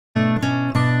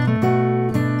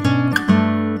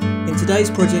today's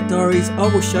Project Diaries,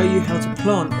 I will show you how to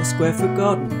plant a square foot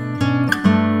garden.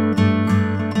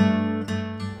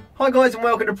 Hi guys and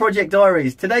welcome to Project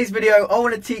Diaries. Today's video I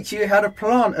want to teach you how to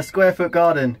plant a square foot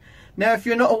garden. Now if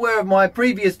you're not aware of my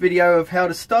previous video of how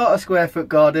to start a square foot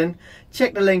garden,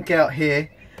 check the link out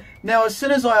here. Now as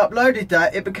soon as I uploaded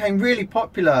that, it became really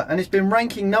popular and it's been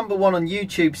ranking #1 on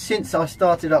YouTube since I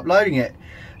started uploading it.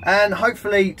 And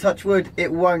hopefully, touch wood,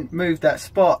 it won't move that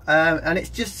spot, and it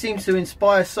just seems to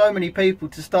inspire so many people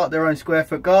to start their own square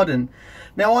foot garden.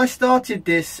 Now I started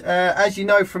this, as you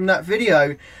know from that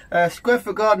video, square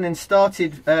foot gardening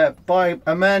started by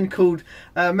a man called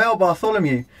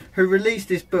Bartholomew, who released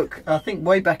this book I think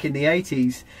way back in the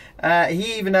 80s.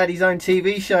 He even had his own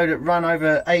TV show that ran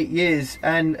over 8 years,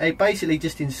 and it basically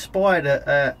just inspired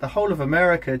the whole of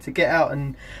America to get out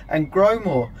and grow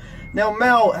more. Now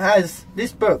Mel has,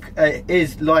 this book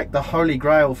is like the holy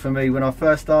grail for me when I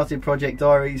first started Project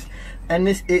Diaries, and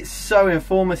it's so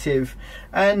informative,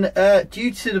 and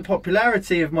due to the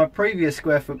popularity of my previous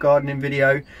square foot gardening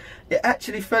video, it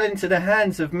actually fell into the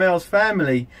hands of Mel's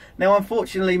family. Now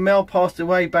unfortunately Mel passed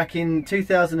away back in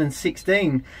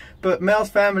 2016, but Mel's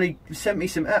family sent me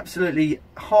some absolutely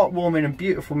heartwarming and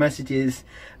beautiful messages,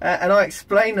 and I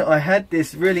explained that I had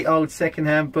this really old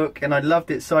second-hand book and I loved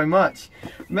it so much.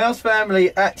 Mel's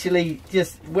family actually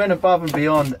just went above and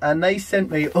beyond, and they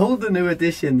sent me all the new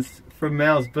editions from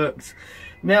Mel's books.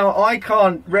 Now I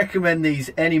can't recommend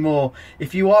these anymore.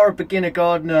 If you are a beginner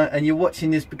gardener and you're watching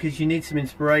this because you need some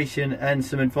inspiration and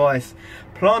some advice,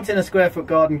 planting a square foot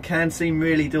garden can seem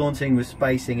really daunting with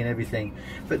spacing and everything,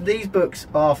 but these books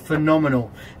are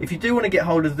phenomenal. If you do want to get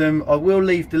hold of them, I will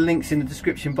leave the links in the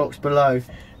description box below.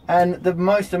 And the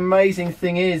most amazing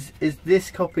thing is this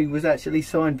copy was actually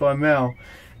signed by Mel,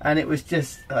 and it was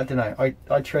just, I don't know,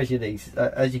 I treasure these.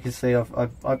 As you can see,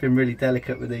 I've been really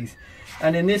delicate with these.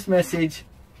 And in this message,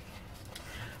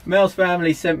 Mel's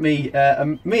family sent me,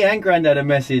 me and Grandad a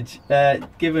message,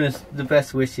 giving us the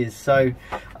best wishes. So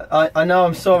I know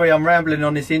I'm sorry I'm rambling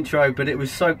on this intro, but it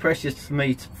was so precious to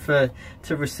me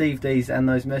to receive these and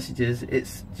those messages.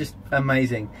 It's just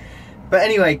amazing. But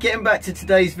anyway, getting back to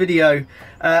today's video,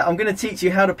 I'm going to teach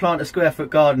you how to plant a square foot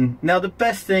garden. Now the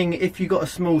best thing, if you've got a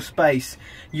small space,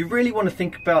 you really want to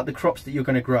think about the crops that you're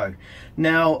going to grow.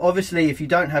 Now obviously if you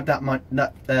don't have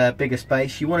that bigger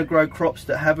space, you want to grow crops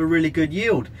that have a really good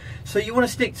yield. So you want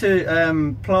to stick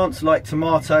to plants like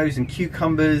tomatoes and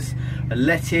cucumbers,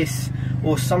 lettuce,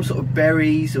 or some sort of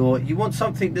berries, or you want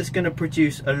something that's going to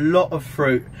produce a lot of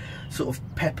fruit, sort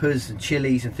of peppers and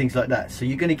chilies and things like that. So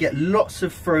you're going to get lots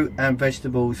of fruit and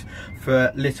vegetables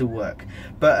for little work.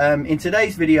 But in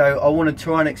today's video I want to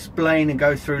try and explain and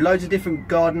go through loads of different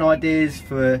garden ideas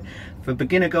for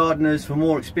beginner gardeners, for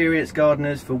more experienced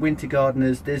gardeners, for winter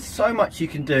gardeners. There's so much you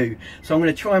can do, so I'm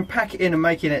going to try and pack it in and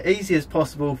make it as easy as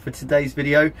possible for today's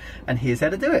video, and here's how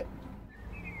to do it.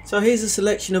 So here's a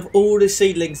selection of all the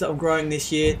seedlings that I'm growing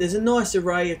this year. There's a nice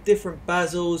array of different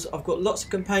basils. I've got lots of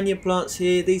companion plants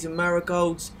here. These are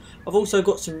marigolds. I've also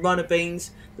got some runner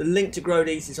beans. The link to grow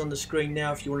these is on the screen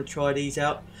now if you want to try these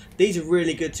out. These are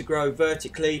really good to grow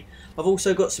vertically. I've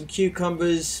also got some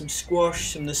cucumbers, some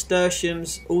squash, some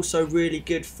nasturtiums, also really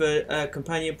good for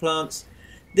companion plants.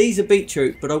 These are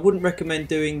beetroot, but I wouldn't recommend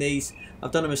doing these.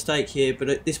 I've done a mistake here,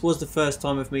 but this was the first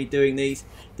time of me doing these.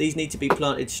 These need to be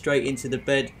planted straight into the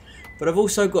bed. But I've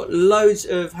also got loads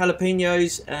of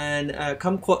jalapenos and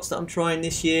kumquats that I'm trying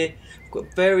this year. I've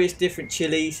got various different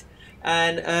chilies,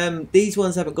 and these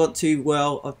ones haven't gone too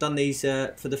well. I've done these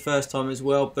for the first time as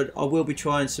well, but I will be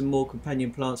trying some more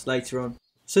companion plants later on.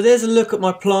 So there's a look at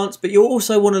my plants, but you'll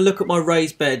also want to look at my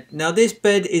raised bed. Now this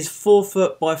bed is 4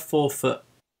 foot by 4 foot.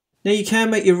 Now you can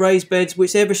make your raised beds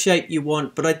whichever shape you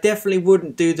want, but I definitely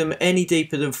wouldn't do them any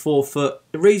deeper than 4 foot.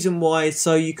 The reason why is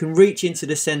so you can reach into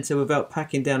the centre without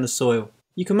packing down the soil.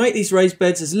 You can make these raised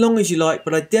beds as long as you like,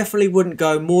 but I definitely wouldn't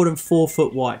go more than 4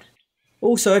 foot wide.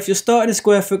 Also, if you're starting a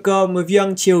square foot garden with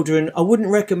young children, I wouldn't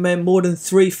recommend more than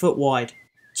 3 foot wide.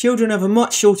 Children have a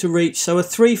much shorter reach, so a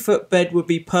 3 foot bed would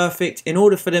be perfect in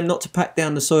order for them not to pack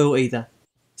down the soil either.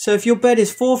 So if your bed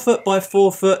is 4 foot by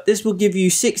 4 foot, this will give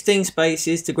you 16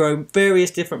 spaces to grow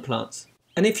various different plants.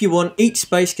 And if you want, each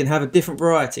space can have a different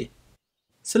variety.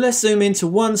 So let's zoom into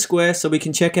one square so we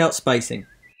can check out spacing.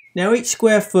 Now each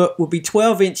square foot will be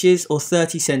 12 inches or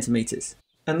 30 centimeters.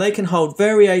 And they can hold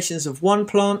variations of 1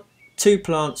 plant, 2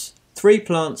 plants, 3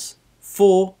 plants,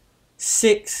 4,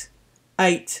 6,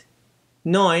 8,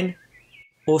 9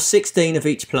 or 16 of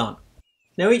each plant.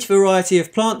 Now each variety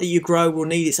of plant that you grow will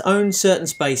need its own certain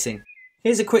spacing.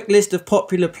 Here's a quick list of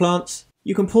popular plants.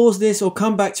 You can pause this or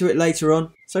come back to it later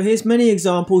on. So here's many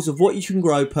examples of what you can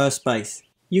grow per space.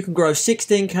 You can grow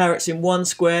 16 carrots in one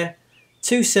square,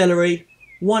 2 celery,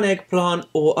 1 eggplant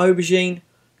or aubergine,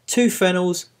 2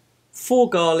 fennels, 4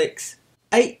 garlics,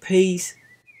 8 peas,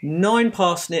 9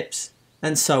 parsnips,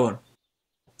 and so on.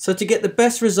 So to get the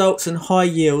best results and high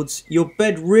yields, your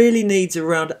bed really needs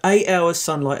around 8 hours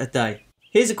sunlight a day.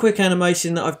 Here's a quick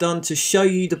animation that I've done to show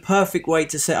you the perfect way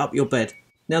to set up your bed.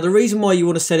 Now the reason why you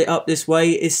want to set it up this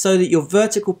way is so that your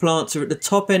vertical plants are at the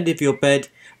top end of your bed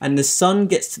and the sun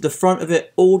gets to the front of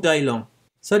it all day long.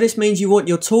 So this means you want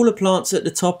your taller plants at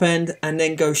the top end and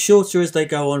then go shorter as they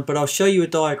go on, but I'll show you a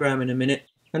diagram in a minute.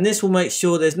 And this will make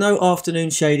sure there's no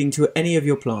afternoon shading to any of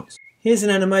your plants. Here's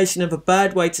an animation of a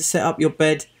bad way to set up your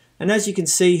bed, and as you can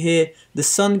see here, the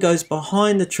sun goes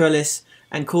behind the trellis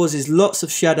and causes lots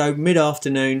of shadow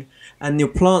mid-afternoon, and your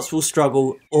plants will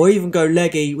struggle or even go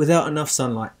leggy without enough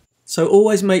sunlight. So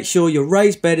always make sure your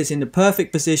raised bed is in the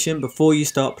perfect position before you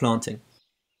start planting.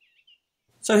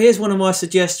 So here's one of my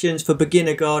suggestions for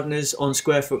beginner gardeners on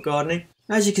square foot gardening.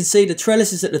 As you can see, the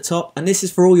trellis is at the top, and this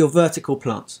is for all your vertical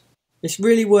plants. It's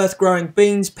really worth growing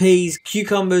beans, peas,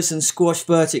 cucumbers and squash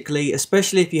vertically,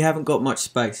 especially if you haven't got much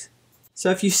space.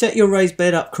 So if you set your raised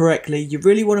bed up correctly, you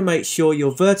really want to make sure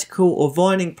your vertical or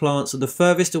vining plants are the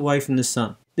furthest away from the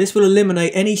sun. This will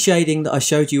eliminate any shading that I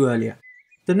showed you earlier.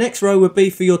 The next row would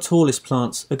be for your tallest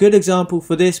plants. A good example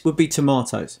for this would be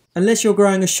tomatoes. Unless you're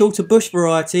growing a shorter bush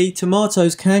variety,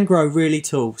 tomatoes can grow really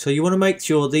tall, so you want to make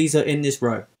sure these are in this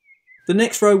row. The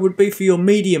next row would be for your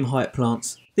medium height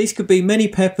plants. These could be many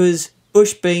peppers,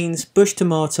 bush beans, bush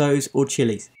tomatoes or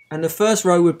chilies. And the first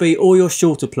row would be all your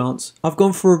shorter plants. I've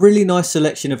gone for a really nice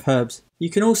selection of herbs. You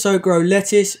can also grow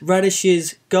lettuce,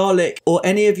 radishes, garlic or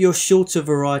any of your shorter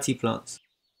variety plants.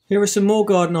 Here are some more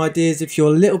garden ideas if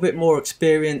you're a little bit more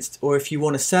experienced, or if you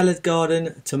want a salad garden,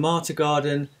 a tomato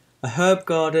garden, a herb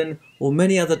garden or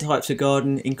many other types of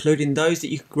garden, including those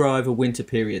that you can grow over winter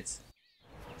periods.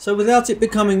 So without it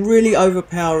becoming really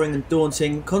overpowering and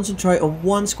daunting, concentrate on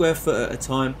 1 square foot at a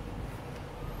time.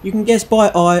 You can guess by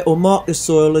eye or mark the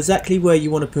soil exactly where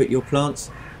you want to put your plants.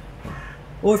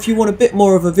 Or if you want a bit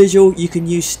more of a visual, you can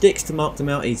use sticks to mark them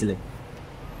out easily.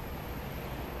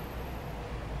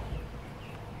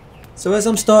 So as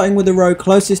I'm starting with the row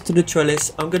closest to the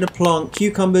trellis, I'm going to plant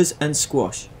cucumbers and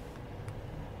squash.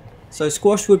 So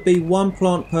squash would be 1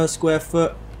 plant per square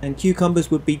foot and cucumbers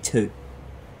would be 2.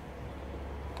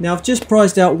 Now I've just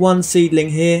prized out 1 seedling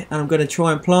here and I'm going to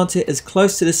try and plant it as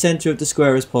close to the centre of the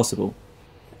square as possible.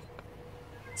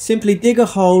 Simply dig a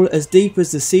hole as deep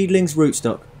as the seedling's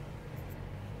rootstock.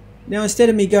 Now instead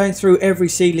of me going through every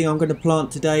seedling I'm going to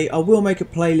plant today, I will make a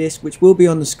playlist which will be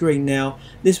on the screen now.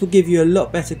 This will give you a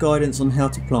lot better guidance on how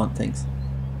to plant things.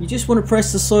 You just want to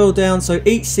press the soil down so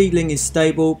each seedling is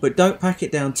stable, but don't pack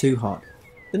it down too hard.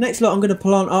 The next lot I'm going to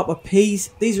plant up are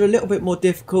peas. These are a little bit more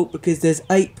difficult because there's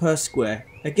 8 per square.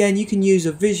 Again, you can use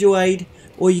a visual aid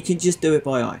or you can just do it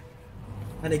by eye.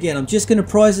 And again, I'm just going to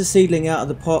prise the seedling out of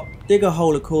the pot, dig a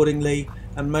hole accordingly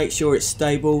and make sure it's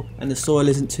stable and the soil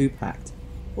isn't too packed.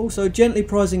 Also, gently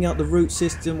prising out the root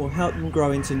system will help them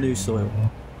grow into new soil.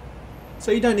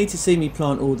 So you don't need to see me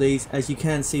plant all these, as you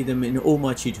can see them in all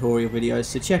my tutorial videos,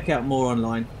 so check out more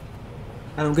online.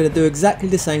 And I'm going to do exactly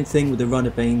the same thing with the runner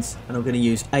beans, and I'm going to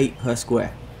use 8 per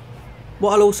square.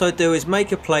 What I'll also do is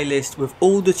make a playlist with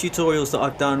all the tutorials that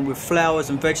I've done with flowers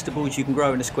and vegetables you can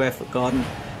grow in a square foot garden.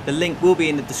 The link will be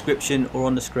in the description or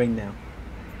on the screen now.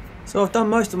 So I've done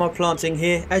most of my planting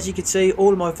here. As you can see,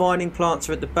 all of my vining plants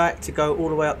are at the back to go all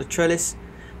the way up the trellis.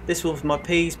 This was my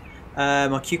peas,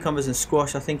 my cucumbers and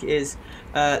squash I think it is.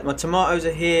 My tomatoes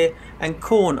are here, and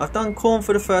corn. I've done corn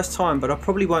for the first time, but I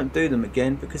probably won't do them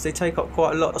again because they take up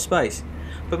quite a lot of space.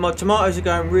 But my tomatoes are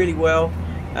going really well.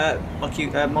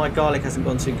 My garlic hasn't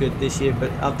gone too good this year,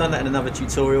 but I've done that in another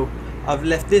tutorial. I've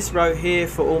left this row here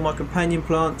for all my companion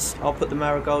plants. I'll put the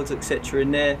marigolds etc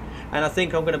in there, and I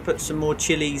think I'm going to put some more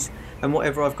chilies and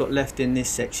whatever I've got left in this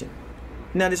section.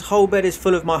 Now this whole bed is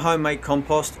full of my homemade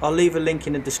compost. I'll leave a link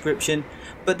in the description,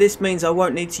 but this means I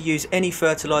won't need to use any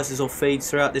fertilizers or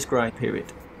feeds throughout this growing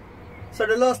period. So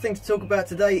the last thing to talk about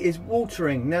today is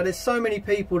watering. Now there's so many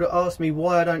people that ask me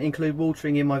why I don't include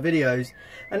watering in my videos,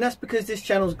 and that's because this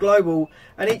channel's global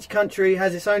and each country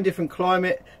has its own different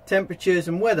climate, temperatures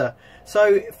and weather.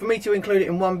 So for me to include it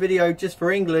in one video just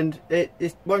for England, it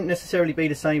won't necessarily be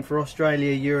the same for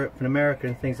Australia, Europe and America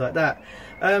and things like that.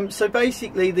 So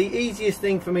basically the easiest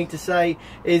thing for me to say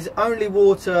is only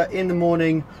water in the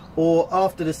morning or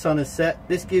after the sun has set.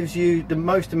 This gives you the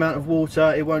most amount of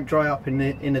water. It won't dry up in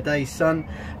the day's sun.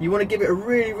 You want to give it a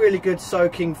really good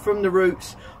soaking from the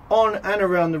roots on and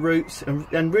around the roots,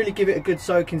 and really give it a good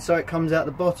soaking so it comes out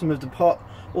the bottom of the pot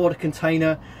or the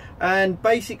container. And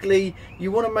basically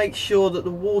you want to make sure that the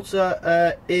water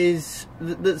that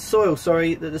the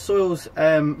soil's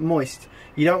moist.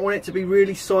 You don't want it to be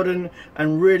really sodden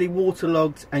and really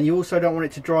waterlogged, and you also don't want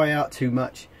it to dry out too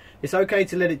much. It's okay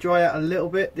to let it dry out a little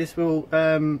bit. This will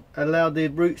allow the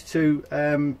roots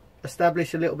to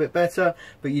establish a little bit better,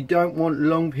 but you don't want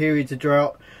long periods of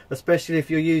drought, especially if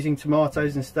you're using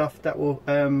tomatoes and stuff. That will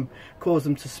cause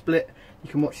them to split. You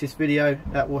can watch this video,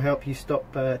 that will help you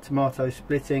stop tomatoes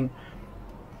splitting.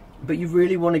 But you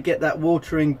really want to get that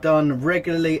watering done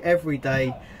regularly every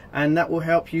day, and that will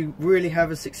help you really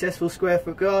have a successful square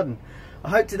foot garden. I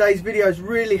hope today's video has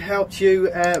really helped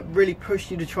you, really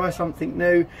pushed you to try something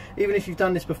new. Even if you've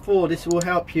done this before, this will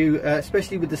help you,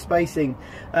 especially with the spacing.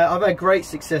 I've had great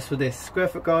success with this. Square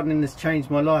foot gardening has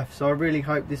changed my life, so I really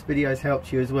hope this video has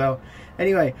helped you as well.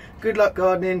 Anyway, good luck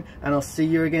gardening, and I'll see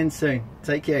you again soon.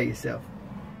 Take care of yourself.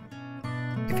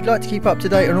 If you'd like to keep up to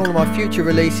date on all of my future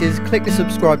releases, click the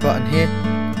subscribe button here.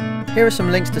 Here are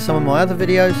some links to some of my other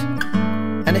videos.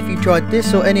 And if you've tried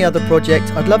this or any other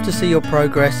project, I'd love to see your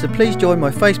progress, so please join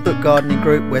my Facebook gardening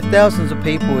group where thousands of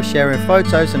people are sharing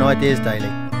photos and ideas daily.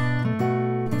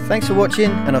 Thanks for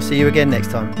watching, and I'll see you again next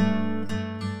time.